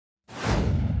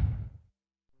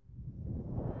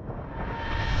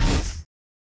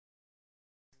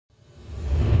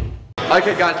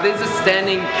Okay guys, there's the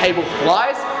standing cable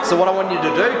flies. So what I want you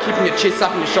to do, keeping your chest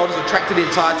up and your shoulders retracted the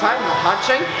entire time, not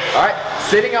hunching. Alright,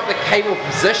 setting up the cable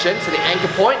position, so the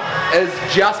anchor point is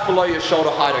just below your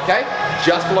shoulder height, okay?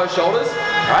 Just below shoulders.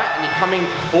 Alright, and you're coming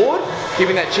forward,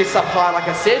 keeping that chest up high like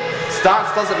I said.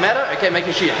 Stance doesn't matter, okay?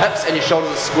 Making sure your hips and your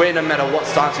shoulders are square no matter what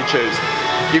stance you choose.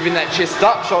 Keeping that chest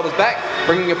up, shoulders back,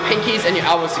 bringing your pinkies and your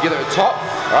elbows together at the top.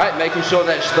 Alright, making sure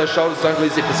that those shoulders don't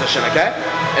lose their position, okay?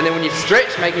 And then when you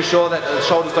stretch, making sure that the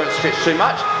shoulders don't stretch too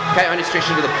much. Okay, only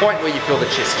stretching to the point where you feel the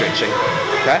chest stretching.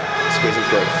 Okay, squeezing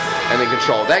through. And then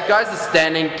control. That, guys, is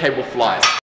standing cable flies.